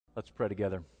Let's pray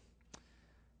together.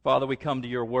 Father, we come to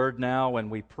your word now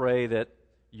and we pray that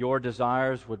your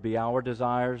desires would be our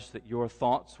desires, that your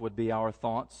thoughts would be our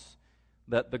thoughts,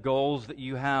 that the goals that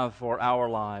you have for our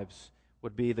lives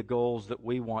would be the goals that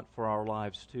we want for our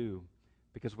lives too,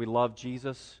 because we love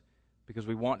Jesus, because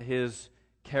we want his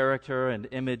character and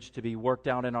image to be worked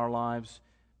out in our lives,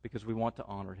 because we want to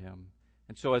honor him.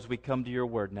 And so as we come to your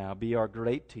word now, be our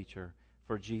great teacher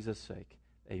for Jesus' sake.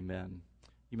 Amen.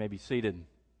 You may be seated.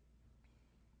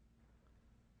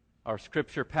 Our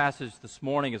scripture passage this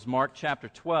morning is Mark chapter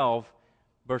 12,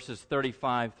 verses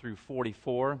 35 through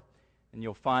 44. And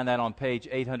you'll find that on page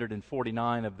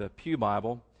 849 of the Pew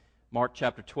Bible. Mark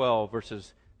chapter 12,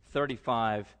 verses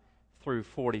 35 through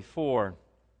 44.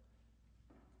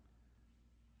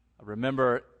 I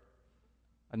remember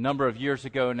a number of years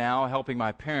ago now helping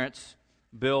my parents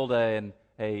build a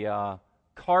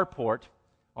carport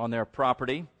on their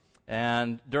property.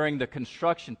 And during the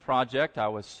construction project, I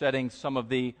was setting some of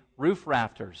the roof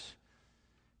rafters.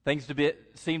 Things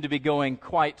seemed to be going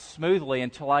quite smoothly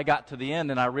until I got to the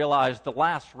end and I realized the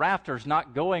last rafter's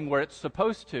not going where it's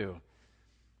supposed to.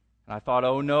 And I thought,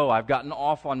 oh no, I've gotten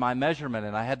off on my measurement,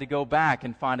 and I had to go back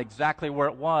and find exactly where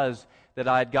it was that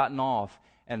I had gotten off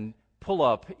and pull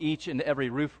up each and every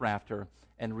roof rafter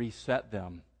and reset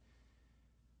them.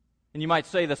 And you might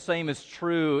say the same is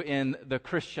true in the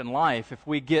Christian life. If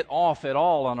we get off at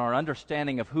all on our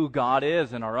understanding of who God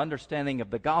is and our understanding of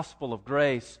the gospel of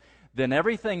grace, then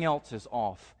everything else is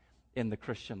off in the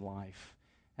Christian life.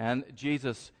 And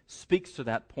Jesus speaks to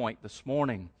that point this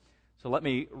morning. So let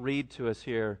me read to us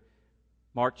here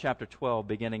Mark chapter 12,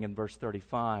 beginning in verse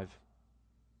 35.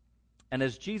 And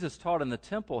as Jesus taught in the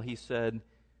temple, he said,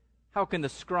 "How can the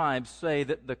scribes say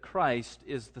that the Christ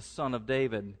is the son of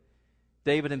David?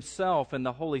 David himself and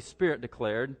the Holy Spirit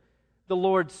declared, 'The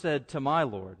Lord said to my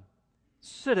Lord,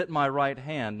 sit at my right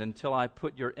hand until I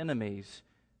put your enemies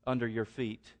under your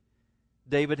feet.'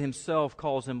 David himself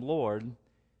calls him Lord.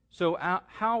 So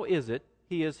how is it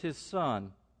he is his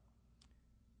son?"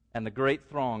 And the great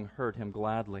throng heard him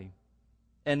gladly.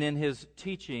 And in his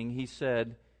teaching he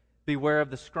said, "Beware of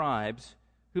the scribes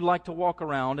who like to walk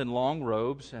around in long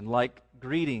robes and like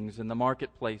greetings in the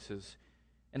marketplaces,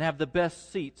 and have the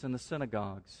best seats in the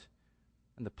synagogues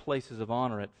and the places of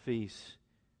honor at feasts,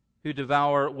 who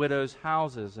devour widows'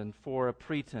 houses and for a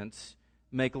pretense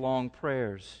make long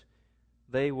prayers.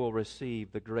 They will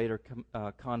receive the greater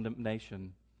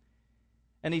condemnation."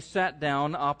 And he sat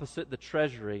down opposite the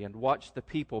treasury and watched the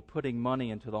people putting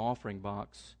money into the offering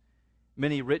box.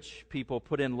 Many rich people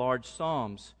put in large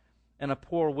sums, and a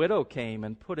poor widow came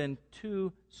and put in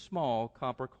 2 small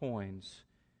copper coins,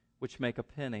 which make a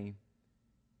penny.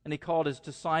 And he called his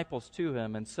disciples to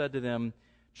him and said to them,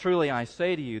 "Truly I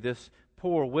say to you, this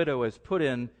poor widow has put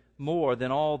in more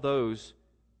than all those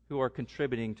who are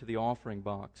contributing to the offering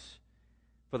box.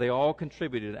 For they all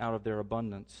contributed out of their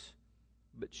abundance,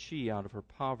 but she out of her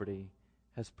poverty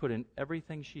has put in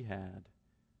everything she had,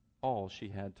 all she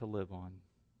had to live on."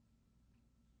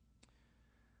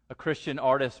 A Christian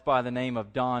artist by the name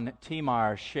of Don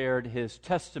Tiemeyer shared his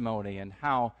testimony and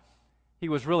how he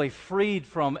was really freed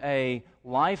from a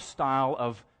lifestyle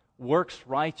of works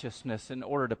righteousness in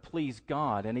order to please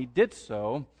God. And he did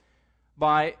so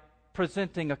by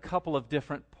presenting a couple of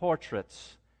different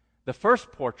portraits. The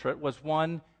first portrait was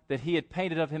one that he had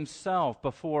painted of himself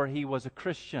before he was a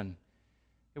Christian.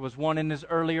 It was one in his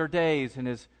earlier days,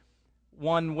 and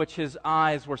one which his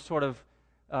eyes were sort of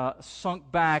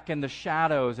sunk back in the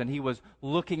shadows, and he was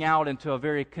looking out into a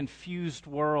very confused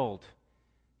world.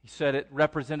 He said it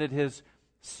represented his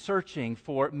searching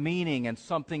for meaning and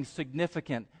something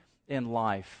significant in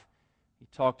life. He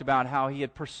talked about how he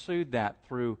had pursued that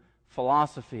through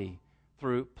philosophy,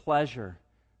 through pleasure,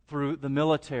 through the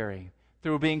military,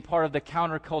 through being part of the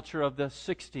counterculture of the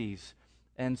 60s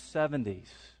and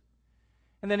 70s.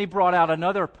 And then he brought out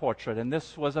another portrait, and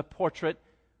this was a portrait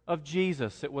of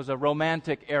Jesus. It was a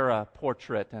romantic era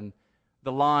portrait, and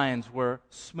the lines were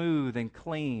smooth and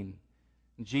clean.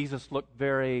 Jesus looked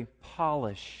very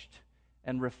polished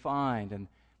and refined, and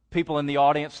people in the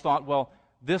audience thought, well,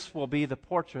 this will be the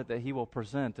portrait that he will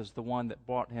present as the one that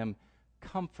brought him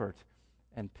comfort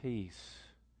and peace.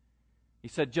 He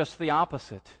said just the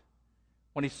opposite.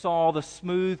 When he saw the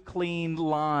smooth, clean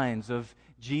lines of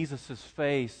Jesus'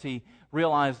 face, he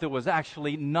realized there was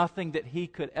actually nothing that he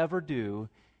could ever do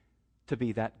to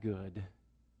be that good.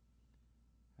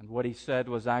 And what he said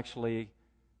was actually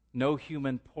no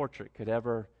human portrait could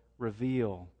ever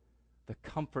reveal the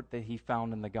comfort that he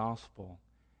found in the gospel,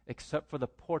 except for the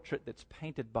portrait that's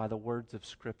painted by the words of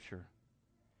Scripture,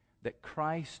 that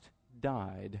Christ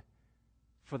died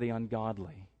for the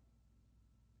ungodly.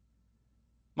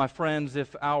 My friends,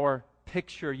 if our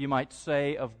picture, you might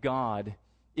say, of God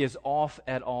is off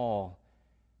at all,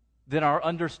 then our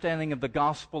understanding of the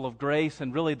gospel of grace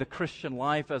and really the Christian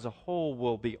life as a whole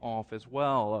will be off as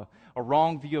well. A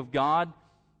wrong view of God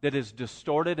that is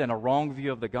distorted and a wrong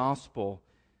view of the gospel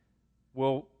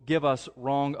will give us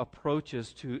wrong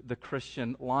approaches to the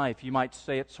Christian life. You might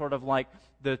say it's sort of like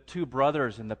the two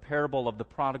brothers in the parable of the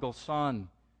prodigal son,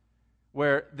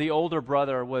 where the older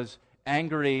brother was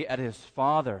angry at his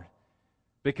father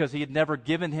because he had never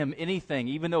given him anything,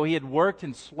 even though he had worked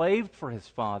and slaved for his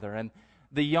father. And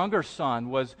the younger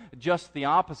son was just the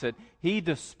opposite. He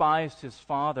despised his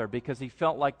father because he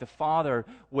felt like the father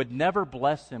would never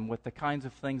bless him with the kinds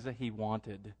of things that he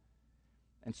wanted.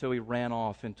 And so he ran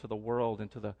off into the world,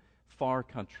 into the far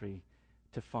country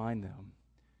to find them.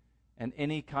 And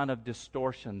any kind of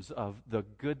distortions of the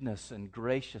goodness and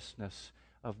graciousness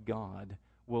of God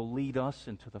will lead us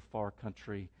into the far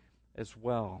country as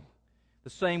well. The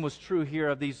same was true here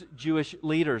of these Jewish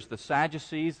leaders, the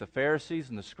Sadducees, the Pharisees,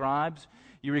 and the scribes.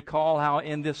 You recall how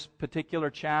in this particular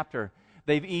chapter,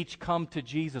 they've each come to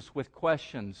Jesus with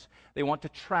questions. They want to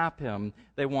trap him.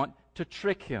 They want to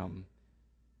trick him.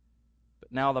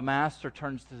 But now the Master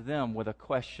turns to them with a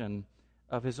question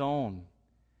of his own.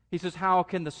 He says, how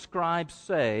can the scribes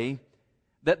say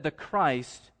that the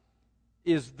Christ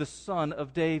is the son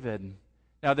of David?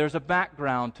 Now there's a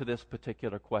background to this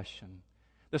particular question.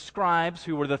 The scribes,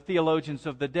 who were the theologians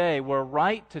of the day, were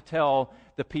right to tell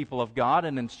the people of God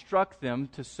and instruct them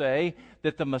to say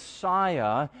that the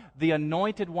Messiah, the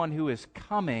anointed one who is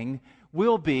coming,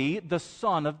 will be the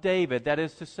son of David. That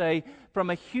is to say, from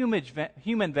a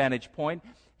human vantage point,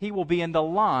 he will be in the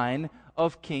line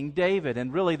of King David.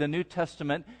 And really, the New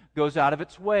Testament goes out of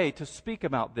its way to speak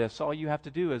about this. All you have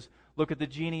to do is look at the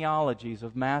genealogies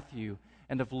of Matthew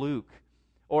and of Luke,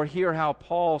 or hear how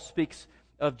Paul speaks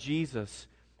of Jesus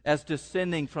as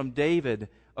descending from David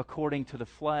according to the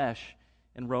flesh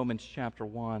in Romans chapter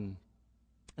 1.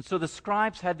 And so the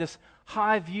scribes had this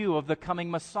high view of the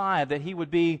coming Messiah, that he would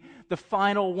be the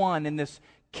final one in this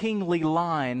kingly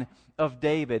line of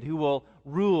David who will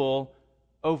rule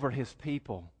over his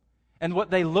people. And what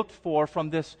they looked for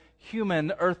from this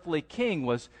human earthly king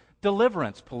was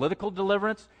deliverance, political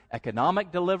deliverance,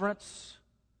 economic deliverance,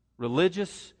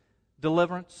 religious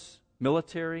deliverance,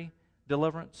 military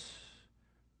deliverance.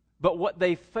 But what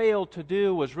they failed to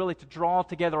do was really to draw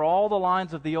together all the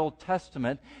lines of the Old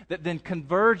Testament that then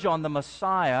converge on the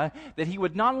Messiah, that he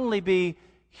would not only be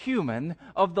human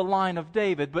of the line of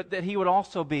David, but that he would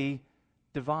also be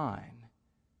divine.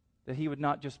 That he would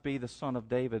not just be the son of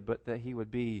David, but that he would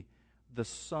be the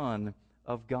Son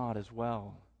of God as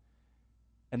well.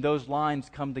 And those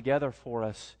lines come together for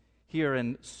us here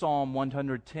in Psalm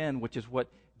 110, which is what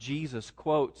Jesus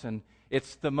quotes. And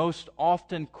it's the most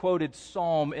often quoted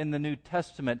psalm in the New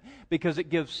Testament because it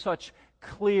gives such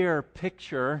clear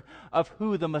picture of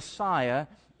who the Messiah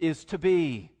is to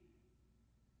be.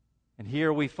 And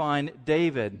here we find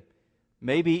David,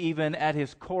 maybe even at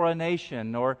his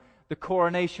coronation or the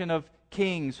coronation of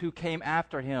kings who came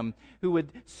after him, who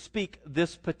would speak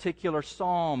this particular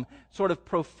psalm sort of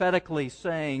prophetically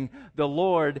saying, "The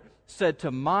Lord said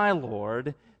to my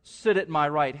Lord, sit at my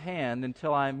right hand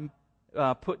until I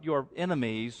put your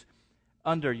enemies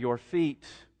under your feet."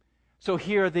 So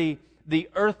here the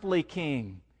earthly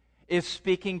king is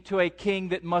speaking to a king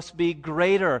that must be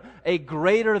greater, a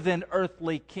greater than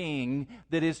earthly king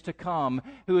that is to come,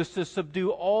 who is to subdue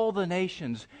all the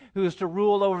nations, who is to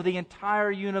rule over the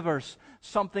entire universe,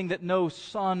 something that no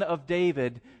son of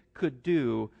David could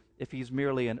do if he's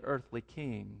merely an earthly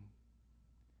king.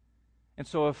 And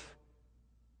so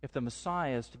if the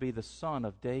Messiah is to be the son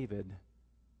of David,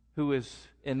 who is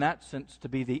in that sense to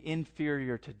be the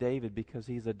inferior to David because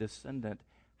he's a descendant,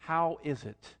 how is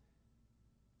it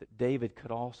that David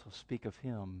could also speak of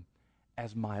him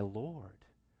as my Lord,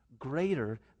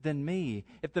 greater than me?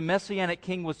 If the Messianic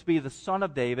king was to be the son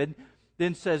of David,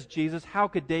 then says Jesus, how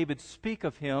could David speak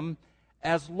of him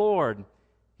as Lord?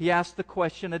 He asked the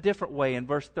question a different way in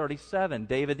verse 37.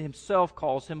 David himself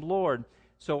calls him Lord.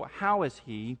 So how is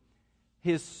he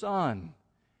his son?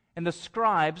 And the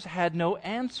scribes had no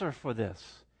answer for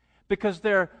this because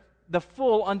the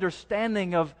full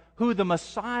understanding of who the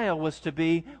Messiah was to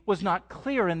be was not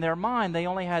clear in their mind. They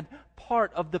only had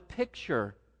part of the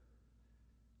picture.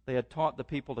 They had taught the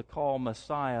people to call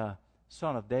Messiah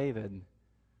son of David,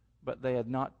 but they had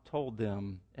not told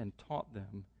them and taught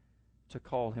them to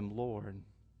call him Lord.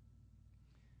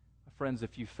 Friends,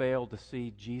 if you fail to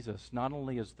see Jesus not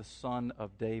only as the son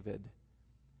of David,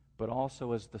 but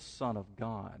also as the Son of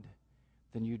God,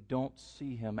 then you don't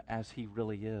see him as he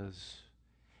really is.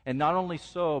 And not only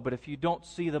so, but if you don't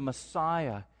see the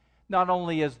Messiah, not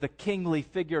only as the kingly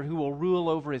figure who will rule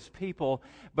over his people,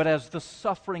 but as the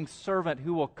suffering servant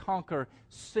who will conquer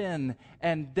sin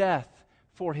and death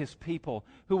for his people,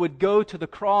 who would go to the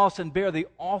cross and bear the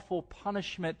awful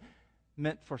punishment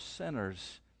meant for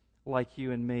sinners like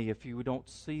you and me. If you don't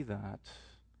see that,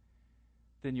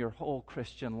 then your whole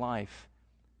Christian life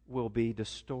will be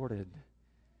distorted.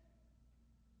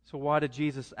 So why did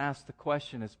Jesus ask the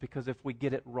question? It's because if we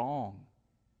get it wrong,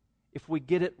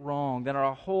 then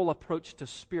our whole approach to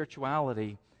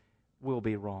spirituality will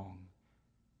be wrong.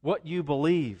 What you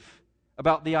believe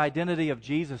about the identity of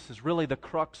Jesus is really the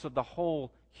crux of the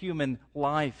whole human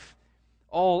life.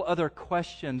 All other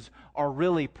questions are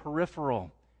really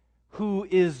peripheral. Who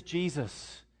is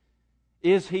Jesus?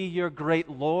 Is he your great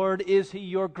Lord? Is he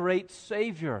your great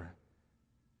Savior?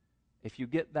 If you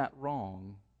get that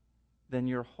wrong, then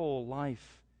your whole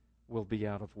life will be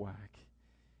out of whack.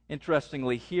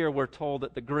 Interestingly, here we're told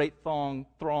that the great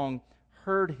throng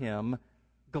heard him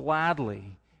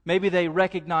gladly. Maybe they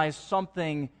recognized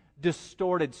something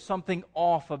distorted, something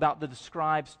off about the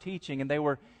scribes' teaching, and they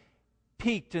were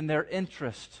piqued in their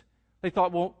interest. They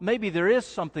thought, well, maybe there is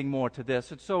something more to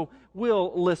this, and so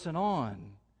we'll listen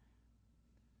on.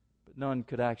 But none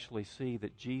could actually see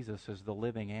that Jesus is the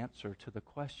living answer to the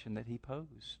question that he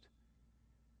posed.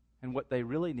 And what they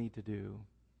really need to do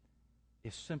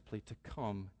is simply to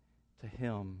come to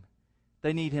him.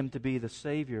 They need him to be the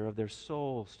Savior of their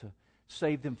souls, to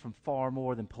save them from far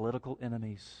more than political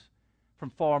enemies,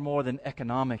 from far more than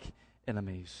economic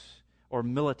enemies or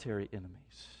military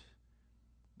enemies,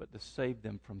 but to save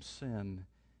them from sin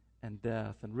and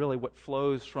death. And really what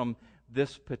flows from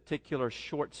this particular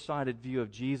short-sighted view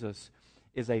of Jesus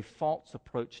is a false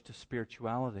approach to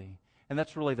spirituality. And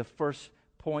that's really the first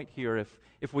point here.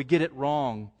 If we get it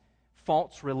wrong,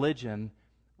 false religion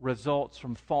results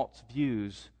from false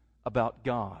views about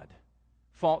God.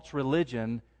 False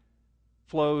religion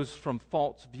flows from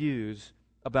false views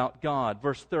about God.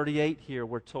 Verse 38 here,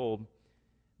 we're told,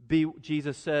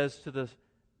 Jesus says to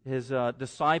his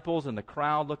disciples and the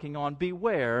crowd looking on,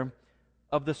 beware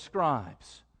of the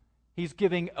scribes. He's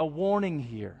giving a warning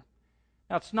here.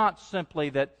 Now, it's not simply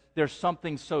that there's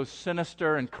something so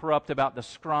sinister and corrupt about the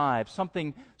scribes,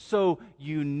 something so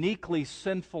uniquely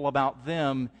sinful about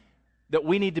them that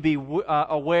we need to be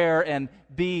aware and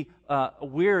be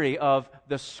weary of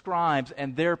the scribes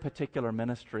and their particular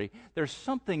ministry. There's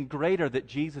something greater that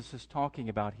Jesus is talking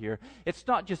about here. It's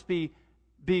not just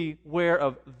beware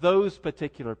of those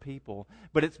particular people,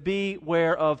 but it's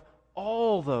beware of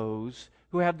all those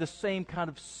who have the same kind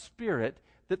of spirit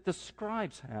that the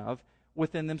scribes have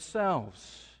within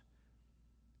themselves.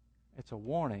 It's a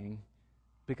warning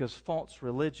because false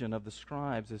religion of the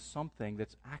scribes is something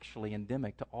that's actually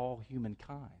endemic to all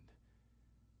humankind.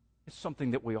 It's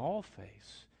something that we all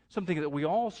face, something that we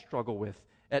all struggle with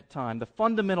at times. The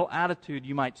fundamental attitude,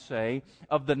 you might say,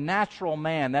 of the natural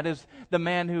man, that is, the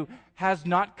man who has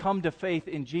not come to faith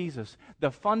in Jesus,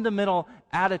 the fundamental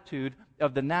attitude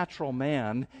of the natural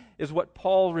man is what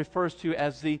Paul refers to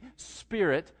as the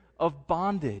spirit of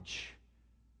bondage.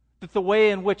 That the way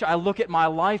in which I look at my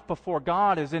life before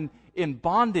God is in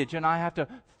bondage, and I have to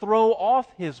throw off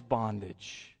his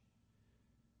bondage.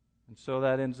 And so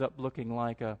that ends up looking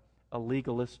like a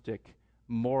legalistic,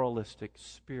 moralistic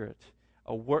spirit,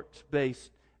 a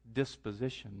works-based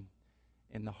disposition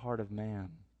in the heart of man.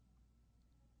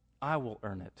 I will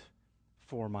earn it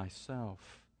for myself.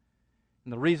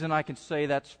 And the reason I can say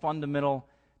that's fundamental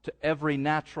to every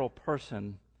natural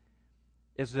person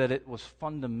is that it was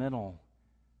fundamental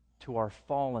to our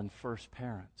fallen first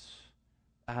parents,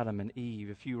 Adam and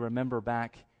Eve. If you remember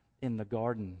back in the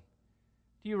garden,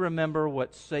 do you remember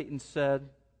what Satan said?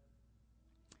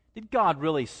 Did God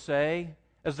really say,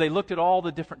 as they looked at all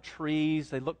the different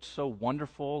trees, they looked so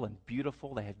wonderful and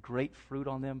beautiful, they had great fruit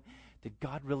on them, did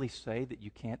God really say that you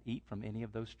can't eat from any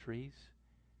of those trees?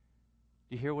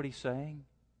 Do you hear what he's saying?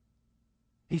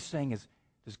 He's saying,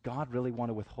 does God really want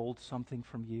to withhold something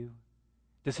from you?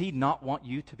 Does he not want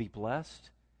you to be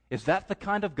blessed? Is that the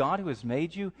kind of God who has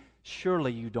made you?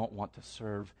 Surely you don't want to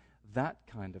serve that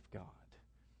kind of God.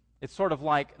 It's sort of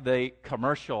like the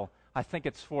commercial. I think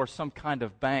it's for some kind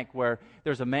of bank where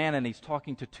there's a man and he's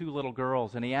talking to two little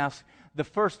girls, and he asks the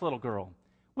first little girl,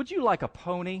 would you like a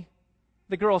pony?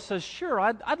 The girl says, sure,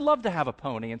 I'd love to have a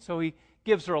pony. And so he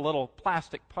gives her a little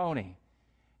plastic pony.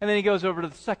 And then he goes over to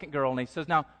the second girl and he says,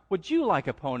 now, would you like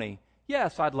a pony?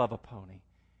 Yes, I'd love a pony.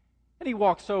 And he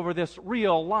walks over this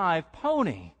real live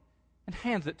pony and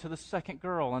hands it to the second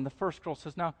girl. And the first girl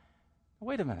says, now,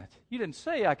 wait a minute. You didn't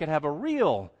say I could have a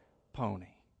real pony.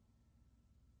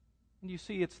 And you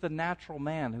see, it's the natural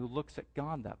man who looks at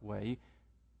God that way.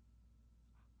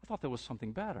 I thought there was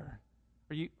something better.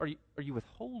 Are you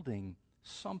withholding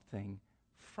something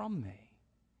from me?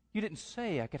 You didn't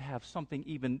say I could have something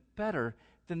even better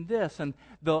than this. And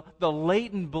the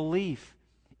latent belief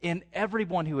in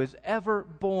everyone who is ever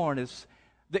born is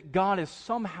that God is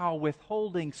somehow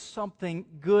withholding something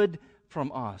good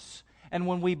from us. And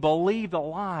when we believe the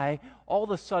lie, all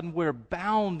of a sudden we're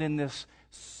bound in this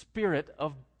spirit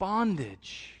of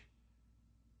bondage,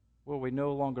 where we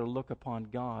no longer look upon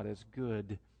God as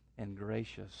good and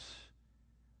gracious,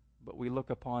 but we look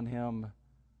upon Him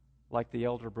like the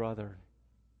elder brother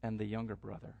and the younger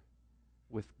brother,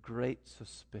 with great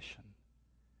suspicion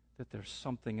that there's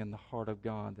something in the heart of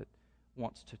God that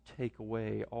wants to take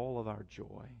away all of our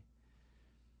joy.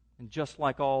 And just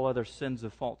like all other sins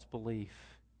of false belief,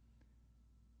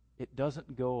 it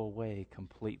doesn't go away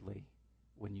completely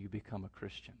when you become a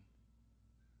Christian.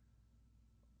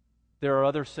 There are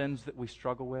other sins that we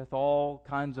struggle with, all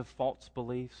kinds of false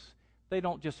beliefs. They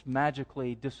don't just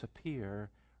magically disappear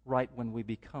right when we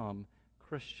become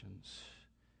Christians.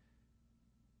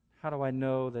 How do I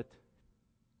know that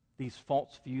these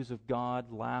false views of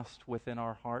God last within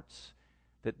our hearts,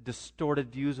 that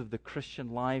distorted views of the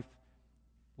Christian life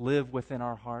live within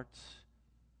our hearts?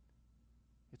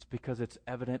 It's because it's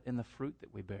evident in the fruit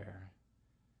that we bear.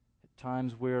 At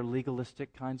times we're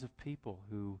legalistic kinds of people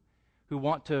who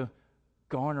want to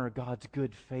garner God's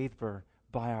good favor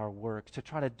by our works, to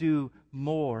try to do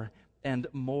more and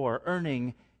more,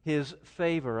 earning His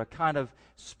favor. A kind of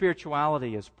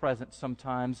spirituality is present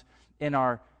sometimes in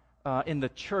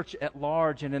the church at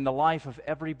large and in the life of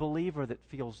every believer that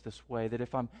feels this way, that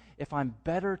if I'm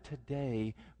better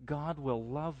today, God will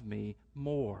love me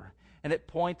more. And at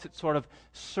points it sort of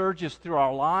surges through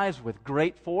our lives with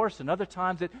great force, and other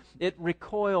times it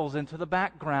recoils into the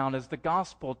background as the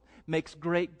gospel makes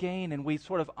great gain, and we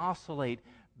sort of oscillate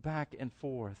back and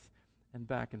forth and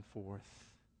back and forth.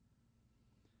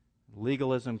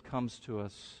 Legalism comes to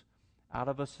us out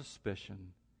of a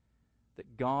suspicion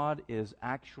that God is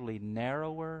actually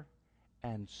narrower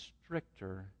and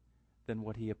stricter than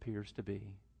what He appears to be.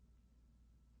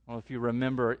 Well, if you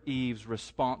remember Eve's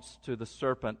response to the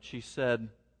serpent, she said,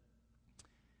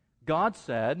 God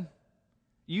said,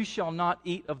 "You shall not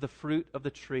eat of the fruit of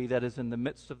the tree that is in the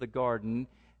midst of the garden,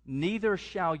 neither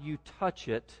shall you touch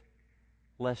it,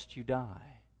 lest you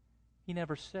die." He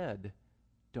never said,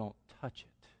 don't touch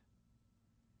it.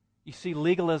 You see,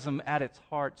 legalism at its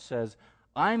heart says,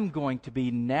 I'm going to be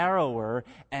narrower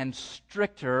and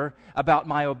stricter about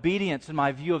my obedience and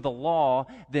my view of the law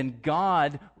than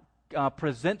God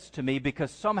presents to me,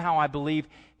 because somehow I believe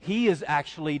He is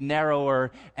actually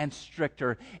narrower and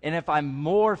stricter. And if I'm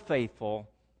more faithful,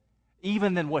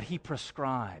 even than what He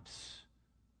prescribes,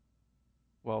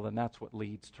 well, then that's what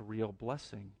leads to real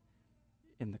blessing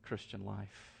in the Christian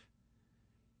life.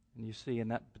 And you see, in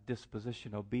that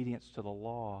disposition, obedience to the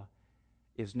law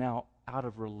is now out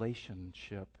of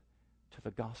relationship to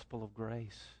the gospel of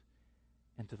grace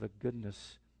and to the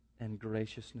goodness and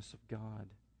graciousness of God.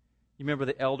 You remember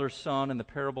the elder son in the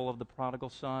parable of the prodigal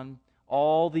son?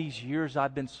 All these years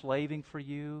I've been slaving for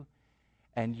you,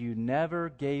 and you never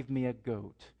gave me a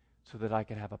goat so that I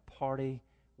could have a party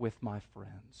with my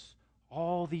friends.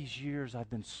 All these years I've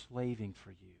been slaving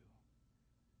for you.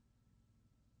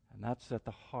 And that's at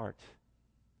the heart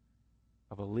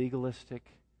of a legalistic,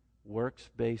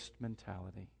 works-based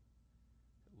mentality.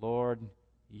 Lord,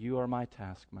 you are my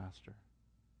taskmaster,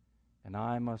 and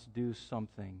I must do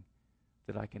something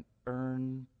that I can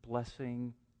earn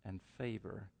blessing and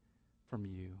favor from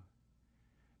you.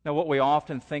 Now, what we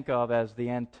often think of as the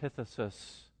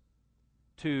antithesis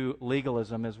to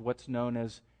legalism is what's known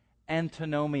as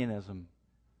antinomianism.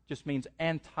 It just means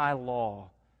anti-law.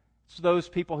 It's those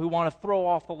people who want to throw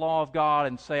off the law of God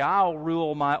and say, I'll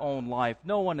rule my own life.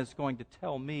 No one is going to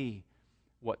tell me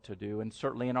what to do. And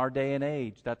certainly in our day and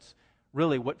age, that's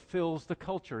really what fills the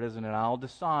culture, isn't it? I'll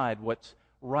decide what's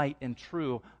right and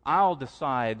true. I'll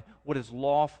decide what is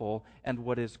lawful and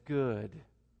what is good.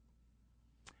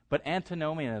 But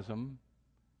antinomianism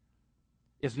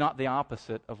is not the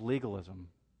opposite of legalism.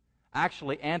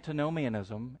 Actually,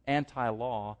 antinomianism,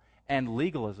 anti-law, and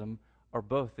legalism are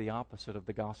both the opposite of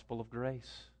the gospel of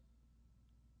grace,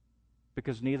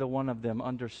 because neither one of them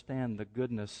understand the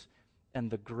goodness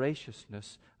and the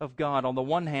graciousness of God. On the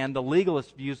one hand, the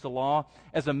legalist views the law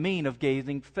as a mean of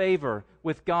gaining favor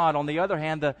with God. On the other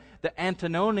hand, the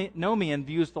antinomian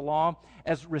views the law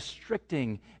as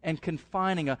restricting and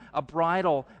confining, a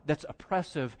bridle that's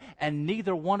oppressive, and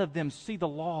neither one of them see the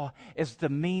law as the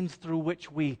means through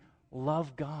which we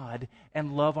love God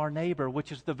and love our neighbor,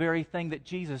 which is the very thing that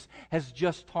Jesus has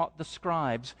just taught the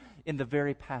scribes in the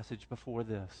very passage before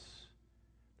this.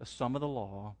 The sum of the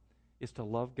law is to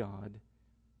love God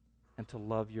and to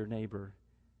love your neighbor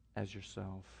as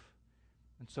yourself.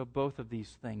 And so both of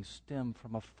these things stem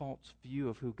from a false view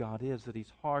of who God is, that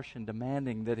He's harsh and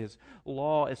demanding, that His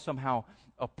law is somehow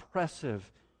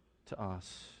oppressive to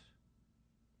us.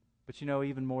 But you know,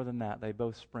 even more than that, they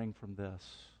both spring from this.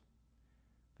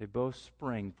 They both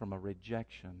spring from a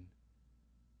rejection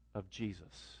of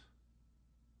Jesus.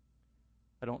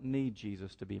 I don't need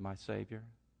Jesus to be my Savior,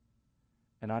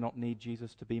 and I don't need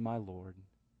Jesus to be my Lord.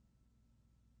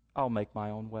 I'll make my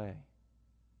own way.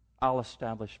 I'll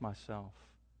establish myself.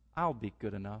 I'll be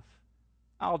good enough.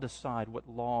 I'll decide what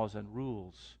laws and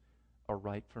rules are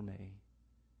right for me.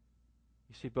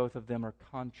 You see, both of them are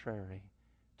contrary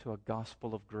to a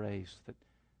gospel of grace that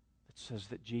says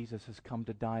that Jesus has come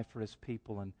to die for His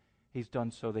people, and He's done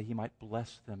so that He might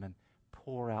bless them and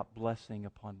pour out blessing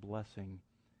upon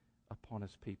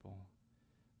His people.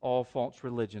 All false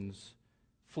religions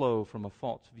flow from a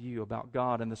false view about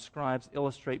God, and the scribes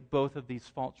illustrate both of these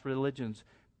false religions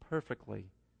perfectly.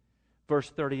 Verse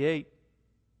 38,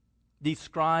 these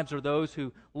scribes are those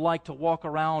who like to walk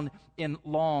around in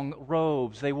long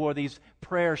robes. They wore these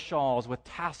prayer shawls with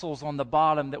tassels on the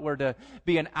bottom that were to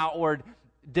be an outward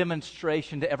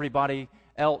demonstration to everybody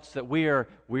else that we are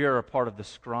a part of the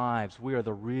scribes. We are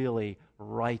the really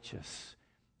righteous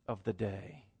of the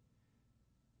day.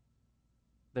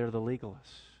 They're the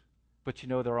legalists. But you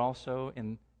know, they're also,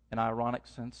 in an ironic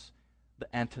sense,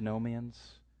 the antinomians,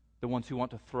 the ones who want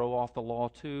to throw off the law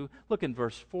too. Look in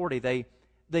verse 40.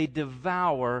 They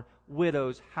devour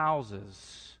widows'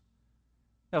 houses.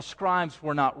 Now, scribes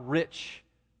were not rich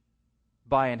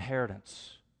by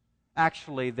inheritance.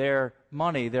 Actually, their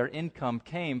money, their income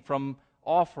came from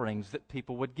offerings that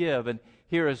people would give. And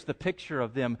here is the picture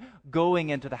of them going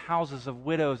into the houses of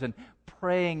widows and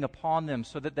preying upon them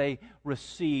so that they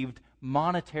received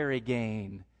monetary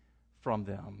gain from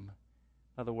them.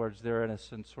 In other words, they're in a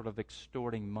sense sort of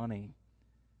extorting money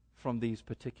from these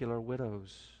particular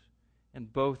widows.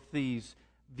 And both these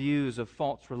views of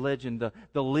false religion,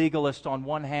 the legalist on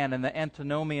one hand and the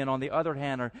antinomian on the other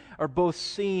hand, are both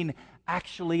seen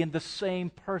actually in the same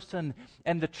person.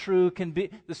 And the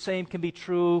same can be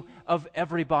true of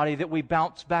everybody, that we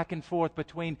bounce back and forth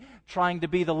between trying to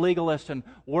be the legalist and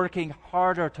working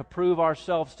harder to prove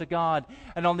ourselves to God,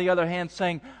 and on the other hand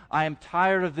saying, I am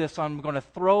tired of this, I'm going to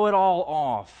throw it all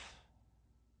off.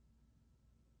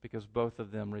 Because both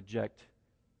of them reject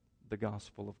the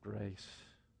gospel of grace.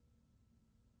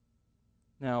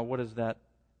 Now, what does that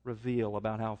reveal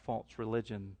about how false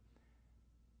religion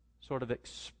sort of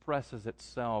expresses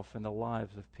itself in the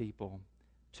lives of people?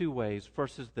 Two ways.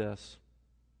 First is this: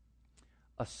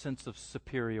 a sense of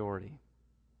superiority.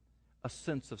 A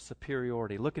sense of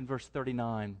superiority. Look in verse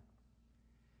 39.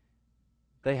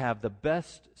 They have the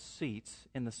best seats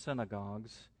in the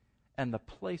synagogues and the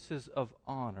places of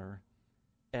honor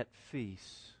at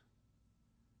feasts.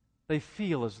 They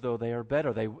feel as though they are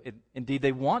better. Indeed,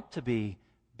 they want to be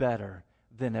better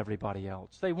than everybody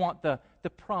else. They want the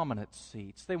prominent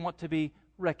seats. They want to be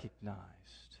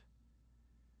recognized.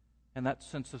 And that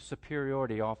sense of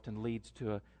superiority often leads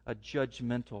to a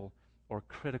judgmental or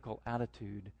critical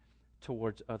attitude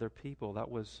towards other people.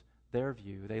 That was their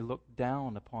view. They looked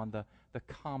down upon the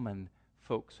common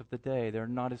folks of the day. They're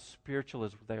not as spiritual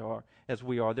as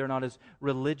we are. They're not as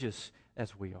religious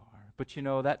as we are. But you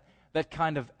know, that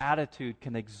kind of attitude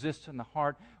can exist in the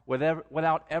heart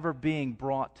without ever being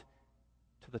brought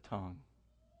to the tongue.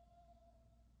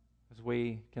 As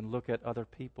we can look at other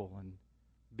people and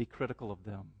be critical of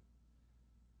them.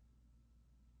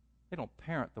 They don't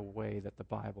parent the way that the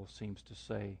Bible seems to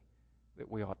say that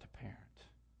we ought to parent.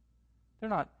 They're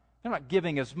not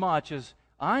giving as much as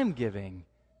I'm giving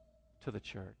to the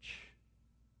church.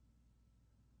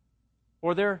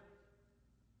 Or their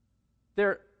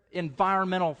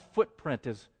environmental footprint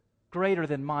is greater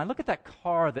than mine. Look at that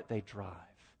car that they drive.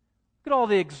 Look at all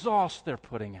the exhaust they're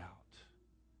putting out.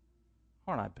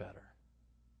 Aren't I better?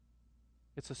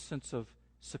 It's a sense of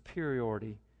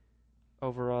superiority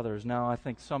over others. Now, I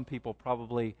think some people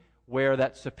probably wear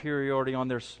that superiority on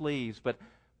their sleeves, but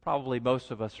probably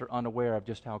most of us are unaware of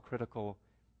just how critical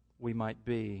we might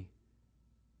be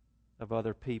of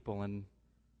other people, and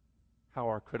how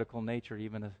our critical nature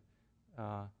even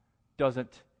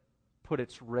doesn't put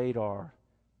its radar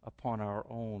upon our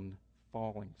own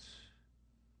fallings.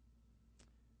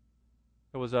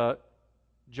 There was a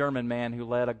German man who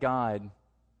led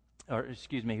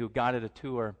who guided a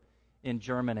tour in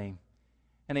Germany.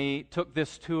 And he took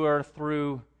this tour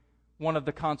through one of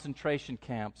the concentration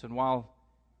camps. And while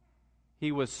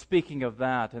he was speaking of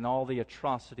that and all the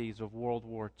atrocities of World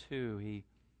War II, he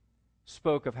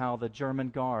spoke of how the German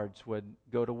guards would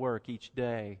go to work each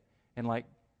day, and like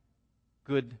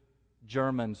good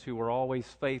Germans who were always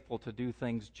faithful to do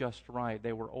things just right,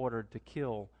 they were ordered to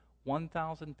kill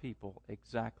 1,000 people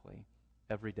exactly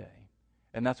every day.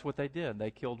 And that's what they did. They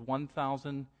killed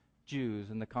 1,000 Jews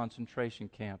in the concentration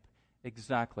camp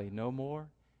exactly, no more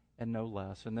and no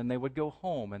less. And then they would go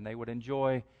home and they would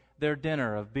enjoy their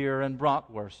dinner of beer and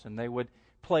bratwurst, and they would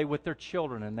play with their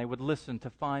children, and they would listen to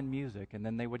fine music, and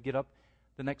then they would get up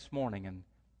the next morning and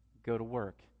go to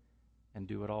work and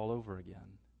do it all over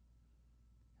again.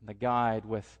 And the guide,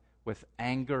 with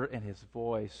anger in his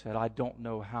voice, said, "I don't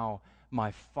know how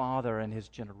my father and his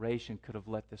generation could have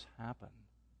let this happen."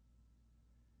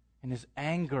 And his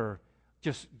anger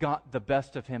just got the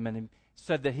best of him, and he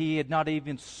said that he had not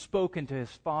even spoken to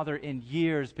his father in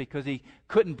years because he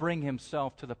couldn't bring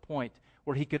himself to the point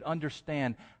where he could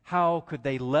understand how could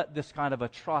they let this kind of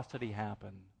atrocity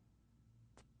happen.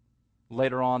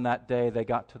 Later on that day, they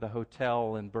got to the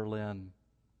hotel in Berlin.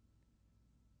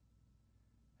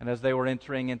 And as they were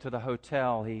entering into the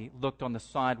hotel, he looked on the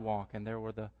sidewalk, and there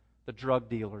were the drug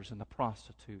dealers and the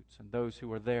prostitutes and those who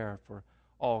were there for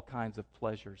all kinds of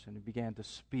pleasures. And he began to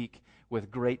speak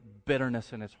with great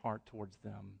bitterness in his heart towards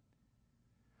them.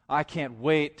 "I can't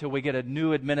wait till we get a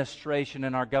new administration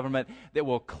in our government that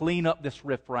will clean up this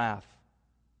riffraff."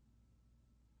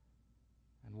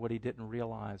 And what he didn't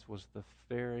realize was the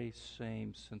very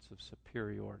same sense of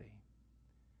superiority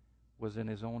was in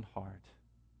his own heart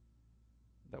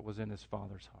that was in his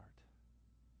father's heart.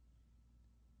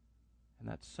 And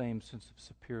that same sense of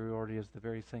superiority is the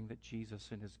very thing that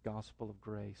Jesus in his gospel of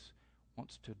grace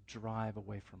wants to drive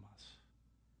away from us.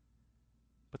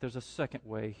 But there's a second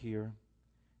way here.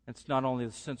 It's not only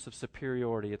the sense of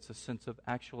superiority, it's a sense of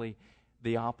actually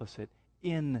the opposite,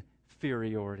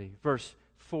 inferiority. Verse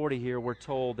 40 here, we're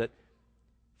told that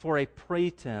for a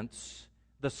pretense,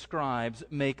 the scribes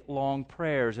make long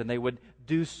prayers, and they would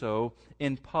do so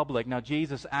in public. Now,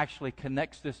 Jesus actually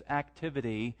connects this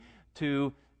activity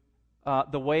to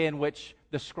the way in which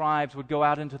the scribes would go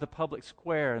out into the public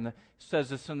square, and it says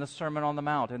this in the Sermon on the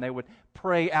Mount, and they would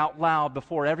pray out loud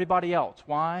before everybody else.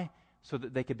 Why? So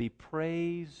that they could be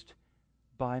praised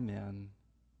by men.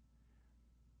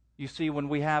 You see, when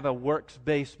we have a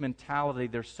works-based mentality,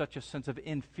 there's such a sense of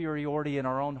inferiority in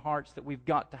our own hearts that we've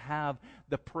got to have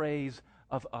the praise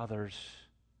of others.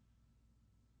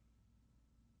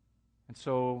 And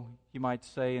so you might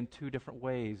say in two different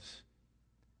ways,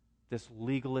 this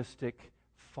legalistic,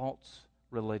 false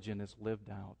religion is lived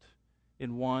out.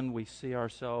 In one, we see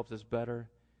ourselves as better,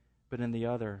 but in the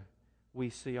other, we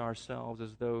see ourselves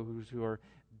as those who are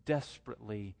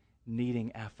desperately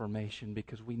needing affirmation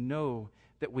because we know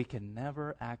that we can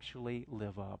never actually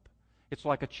live up. It's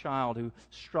like a child who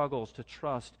struggles to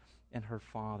trust in her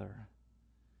father.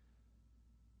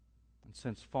 And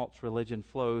since false religion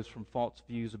flows from false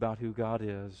views about who God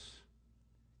is,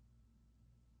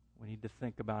 we need to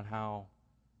think about how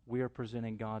we are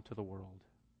presenting God to the world.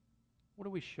 What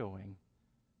are we showing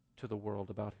to the world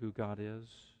about who God is?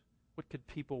 What could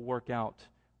people work out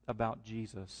about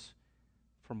Jesus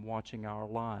from watching our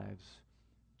lives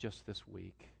just this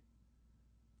week?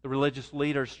 The religious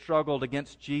leaders struggled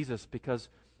against Jesus because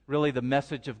really the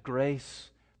message of grace,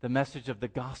 the message of the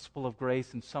gospel of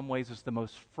grace, in some ways is the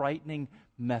most frightening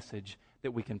message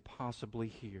that we can possibly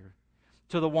hear.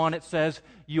 To the one it says,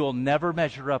 "You'll never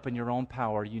measure up in your own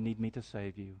power. You need me to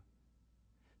save you."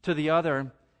 To the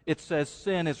other, it says,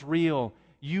 "Sin is real.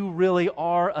 You really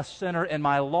are a sinner, and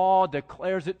my law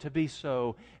declares it to be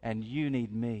so, and you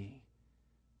need me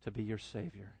to be your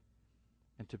Savior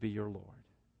and to be your Lord."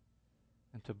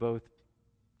 And to both,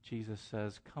 Jesus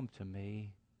says, "Come to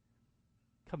me.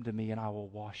 Come to me, and I will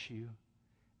wash you,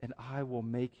 and I will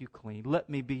make you clean. Let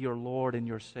me be your Lord and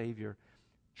your Savior.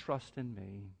 Trust in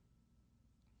me."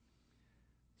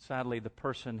 Sadly, the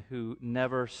person who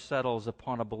never settles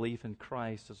upon a belief in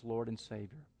Christ as Lord and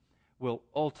Savior will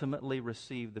ultimately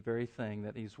receive the very thing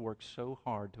that he's worked so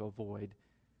hard to avoid.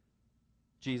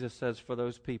 Jesus says for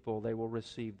those people, they will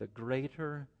receive the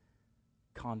greater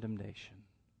condemnation.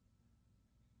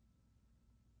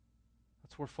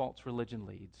 That's where false religion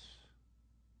leads.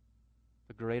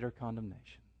 The greater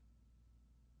condemnation.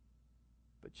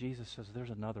 But Jesus says there's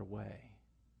another way.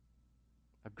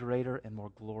 A greater and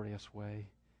more glorious way.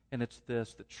 And it's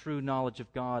this, that true knowledge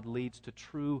of God leads to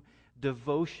true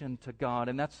devotion to God.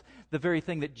 And that's the very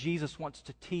thing that Jesus wants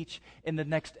to teach in the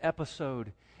next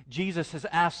episode. Jesus has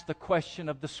asked the question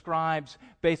of the scribes,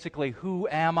 basically, who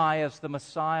am I as the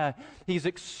Messiah? He's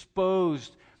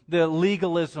exposed the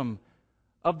legalism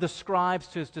of the scribes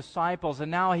to his disciples,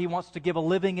 and now he wants to give a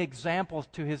living example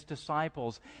to his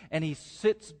disciples. And he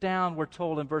sits down, we're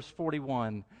told in verse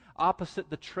 41, opposite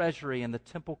the treasury in the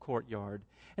temple courtyard.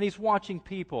 And he's watching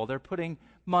people. They're putting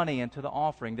money into the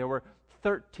offering. There were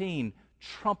 13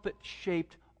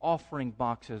 trumpet-shaped offering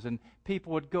boxes, and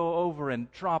people would go over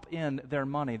and drop in their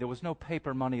money. There was no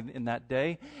paper money in that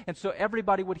day, and so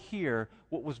everybody would hear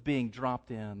what was being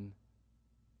dropped in.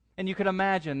 And you can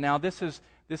imagine now, this is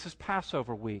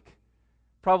Passover week.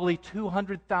 Probably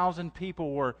 200,000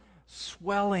 people were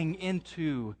swelling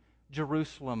into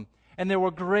Jerusalem, and there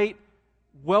were great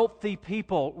wealthy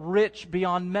people, rich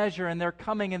beyond measure, and they're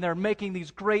coming and they're making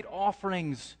these great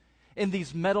offerings in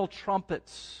these metal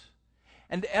trumpets.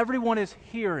 And everyone is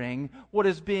hearing what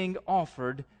is being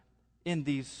offered in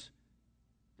these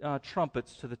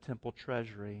trumpets to the temple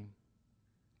treasury.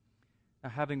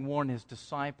 Now, having warned his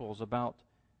disciples about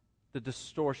the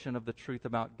distortion of the truth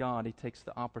about God, he takes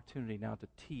the opportunity now to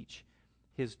teach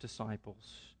his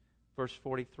disciples. Verse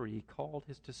 43, he called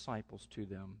his disciples to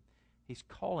them. He's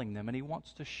calling them, and he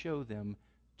wants to show them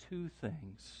two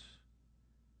things.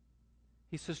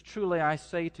 He says, truly I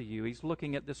say to you, he's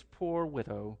looking at this poor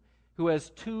widow who has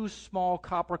 2 small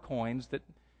copper coins that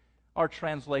our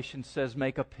translation says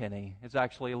make a penny. It's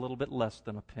actually a little bit less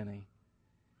than a penny.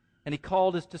 And he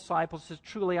called his disciples, says,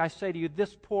 truly I say to you,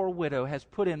 this poor widow has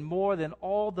put in more than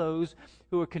all those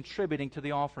who are contributing to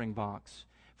the offering box.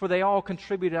 For they all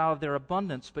contributed out of their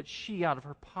abundance, but she, out of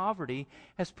her poverty,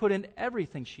 has put in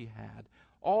everything she had,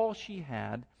 all she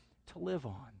had to live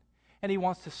on. And he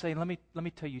wants to say, let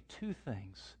me tell you 2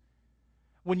 things.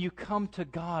 When you come to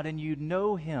God and you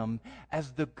know him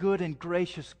as the good and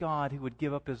gracious God who would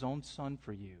give up his own son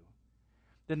for you,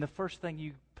 then the first thing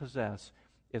you possess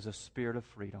is a spirit of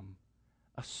freedom.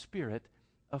 A spirit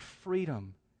of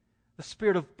freedom. The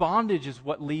spirit of bondage is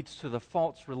what leads to the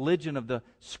false religion of the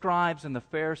scribes and the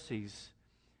Pharisees.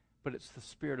 But it's the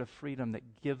spirit of freedom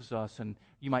that gives us, and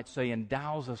you might say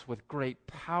endows us with great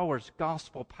powers,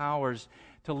 gospel powers,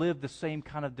 to live the same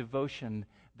kind of devotion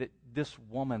that this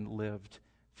woman lived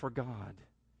for God.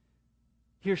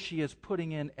 Here she is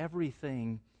putting in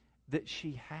everything that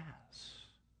she has.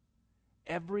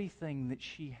 Everything that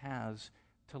she has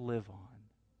to live on.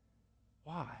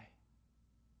 Why?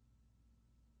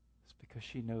 It's because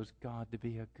she knows God to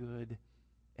be a good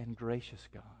and gracious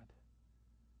God.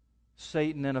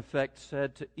 Satan, in effect,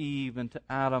 said to Eve and to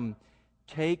Adam,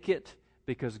 take it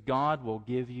because God will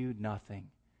give you nothing.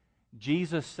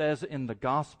 Jesus says in the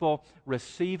gospel,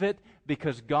 receive it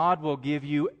because God will give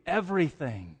you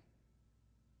everything.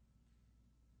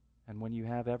 And when you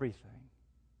have everything,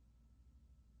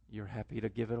 you're happy to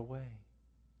give it away,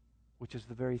 which is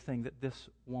the very thing that this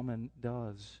woman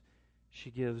does. She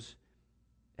gives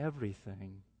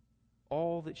everything,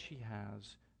 all that she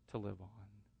has to live on.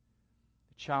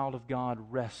 The child of God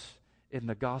rests in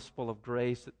the gospel of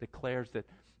grace that declares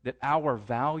that our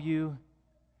value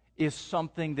is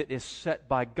something that is set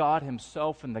by God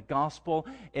himself in the gospel.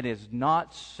 It is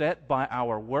not set by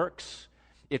our works.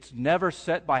 It's never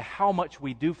set by how much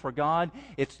we do for God.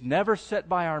 It's never set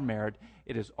by our merit.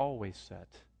 It is always set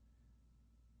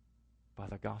by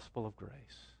the gospel of grace.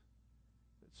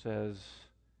 It says,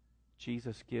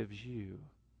 Jesus gives you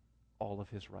all of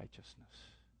his righteousness.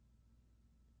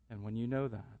 And when you know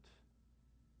that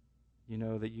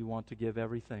you want to give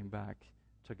everything back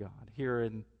to God. Here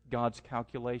in God's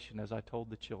calculation, as I told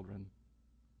the children,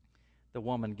 the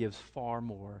woman gives far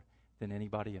more than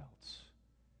anybody else.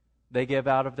 They give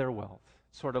out of their wealth,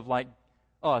 sort of like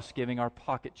us giving our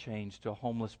pocket change to a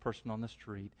homeless person on the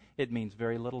street. It means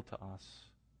very little to us.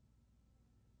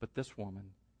 But this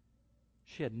woman,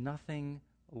 she had nothing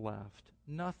left,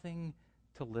 nothing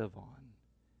to live on.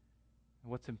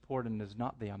 And what's important is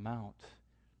not the amount,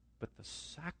 but the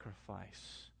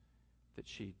sacrifice that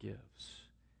she gives.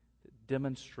 It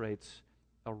demonstrates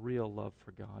a real love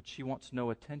for God. She wants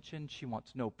no attention. She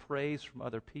wants no praise from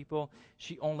other people.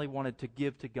 She only wanted to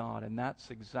give to God, and that's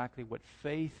exactly what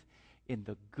faith in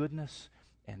the goodness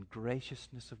and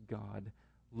graciousness of God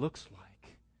looks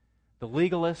like. The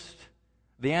legalist,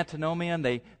 the antinomian,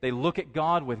 they look at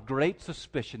God with great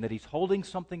suspicion that he's holding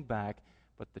something back,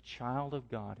 but the child of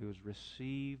God who has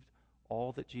received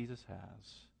all that Jesus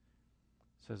has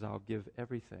says, I'll give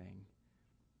everything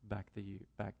back to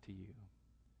you.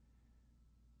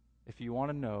 If you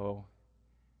want to know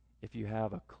if you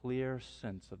have a clear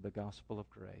sense of the gospel of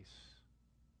grace,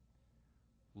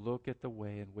 look at the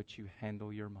way in which you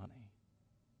handle your money.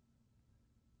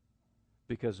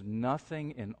 Because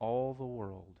nothing in all the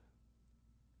world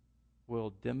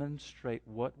will demonstrate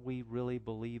what we really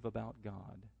believe about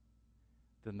God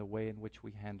than the way in which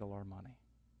we handle our money.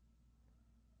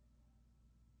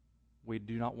 We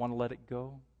do not want to let it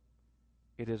go.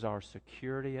 It is our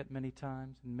security at many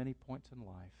times and many points in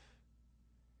life.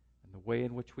 And the way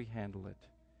in which we handle it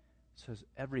says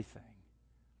everything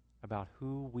about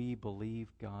who we believe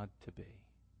God to be.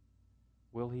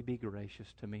 Will He be gracious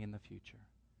to me in the future?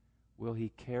 Will He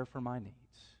care for my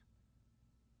needs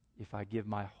if I give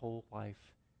my whole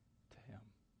life to Him?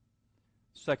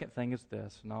 Second thing is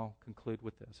this, and I'll conclude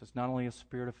with this. It's not only a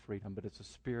spirit of freedom, but it's a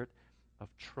spirit of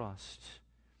trust.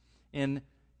 In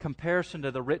comparison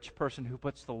to the rich person who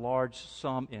puts the large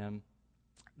sum in,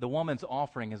 the woman's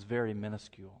offering is very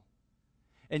minuscule.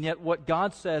 And yet what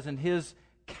God says in His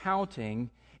counting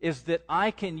is that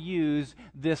I can use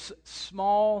this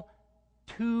small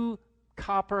 2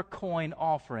 copper coin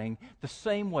offering the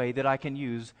same way that I can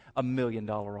use a $1 million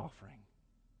offering.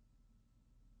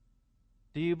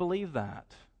 Do you believe that?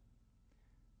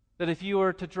 That if you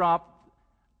were to drop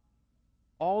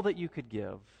all that you could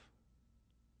give,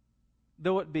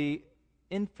 though it be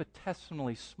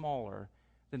infinitesimally smaller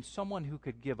than someone who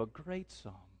could give a great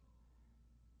sum,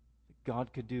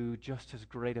 God could do just as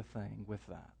great a thing with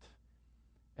that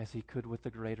as He could with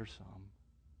the greater sum.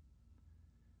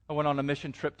 I went on a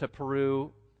mission trip to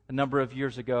Peru a number of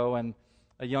years ago, and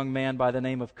a young man by the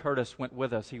name of Curtis went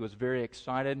with us. He was very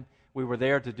excited. We were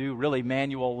there to do really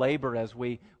manual labor as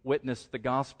we witnessed the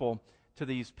gospel to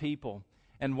these people.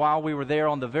 And while we were there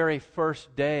on the very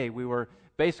first day, we were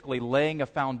basically laying a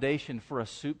foundation for a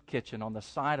soup kitchen on the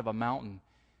side of a mountain.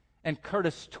 And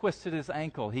Curtis twisted his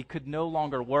ankle. He could no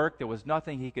longer work. There was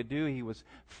nothing he could do. He was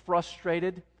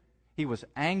frustrated. He was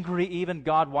angry even.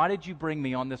 God, why did you bring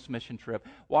me on this mission trip?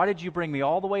 Why did you bring me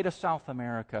all the way to South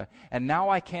America? And now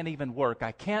I can't even work.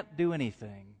 I can't do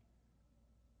anything.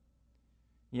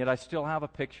 Yet I still have a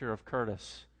picture of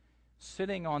Curtis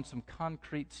sitting on some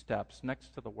concrete steps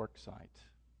next to the work site.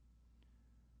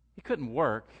 He couldn't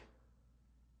work.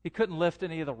 He couldn't lift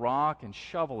any of the rock and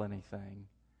shovel anything.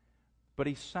 But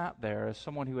he sat there as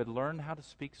someone who had learned how to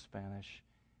speak Spanish,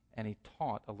 and he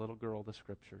taught a little girl the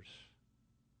Scriptures.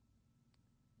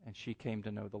 And she came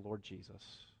to know the Lord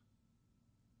Jesus.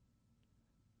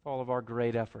 All of our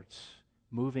great efforts,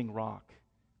 moving rock,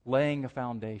 laying a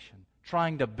foundation,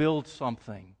 trying to build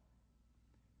something.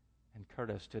 And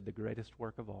Curtis did the greatest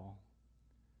work of all.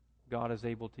 God is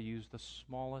able to use the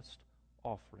smallest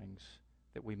offerings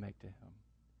that we make to Him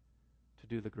to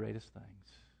do the greatest things.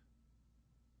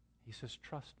 He says,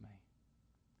 trust me.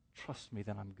 Trust me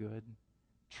that I'm good.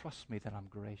 Trust me that I'm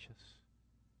gracious.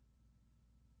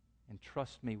 And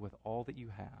trust me with all that you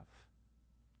have.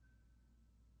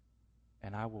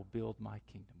 And I will build my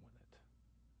kingdom with it.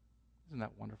 Isn't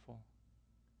that wonderful?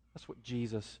 That's what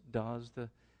Jesus does. The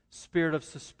spirit of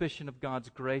suspicion of God's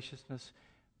graciousness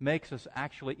makes us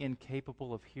actually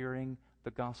incapable of hearing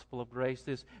the gospel of grace.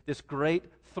 This great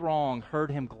throng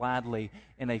heard Him gladly.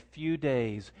 In a few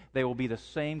days, they will be the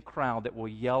same crowd that will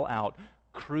yell out,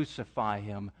 "Crucify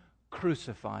Him,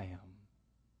 crucify Him."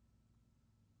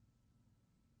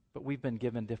 But we've been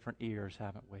given different ears,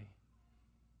 haven't we?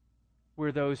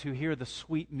 We're those who hear the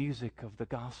sweet music of the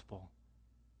gospel.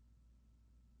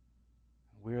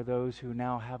 We're those who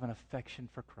now have an affection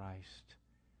for Christ,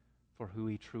 for who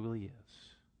He truly is.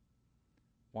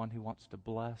 One who wants to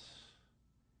bless,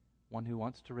 one who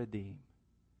wants to redeem,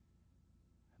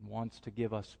 and wants to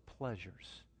give us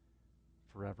pleasures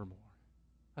forevermore.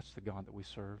 That's the God that we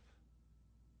serve.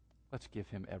 Let's give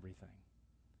Him everything.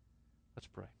 Let's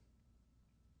pray.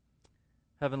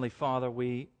 Heavenly Father,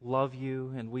 we love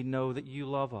You and we know that You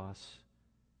love us.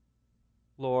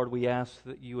 Lord, we ask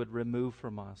that You would remove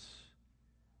from us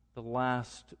the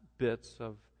last bits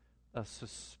of a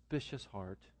suspicious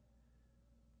heart,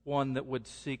 one that would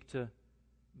seek to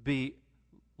be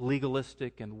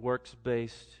legalistic and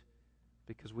works-based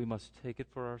because we must take it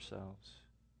for ourselves.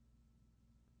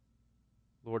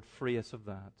 Lord, free us of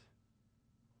that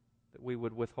we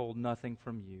would withhold nothing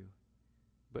from You,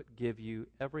 but give You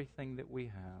everything that we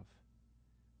have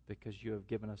because You have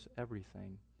given us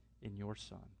everything in Your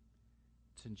Son.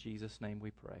 It's in Jesus' name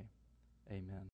we pray. Amen.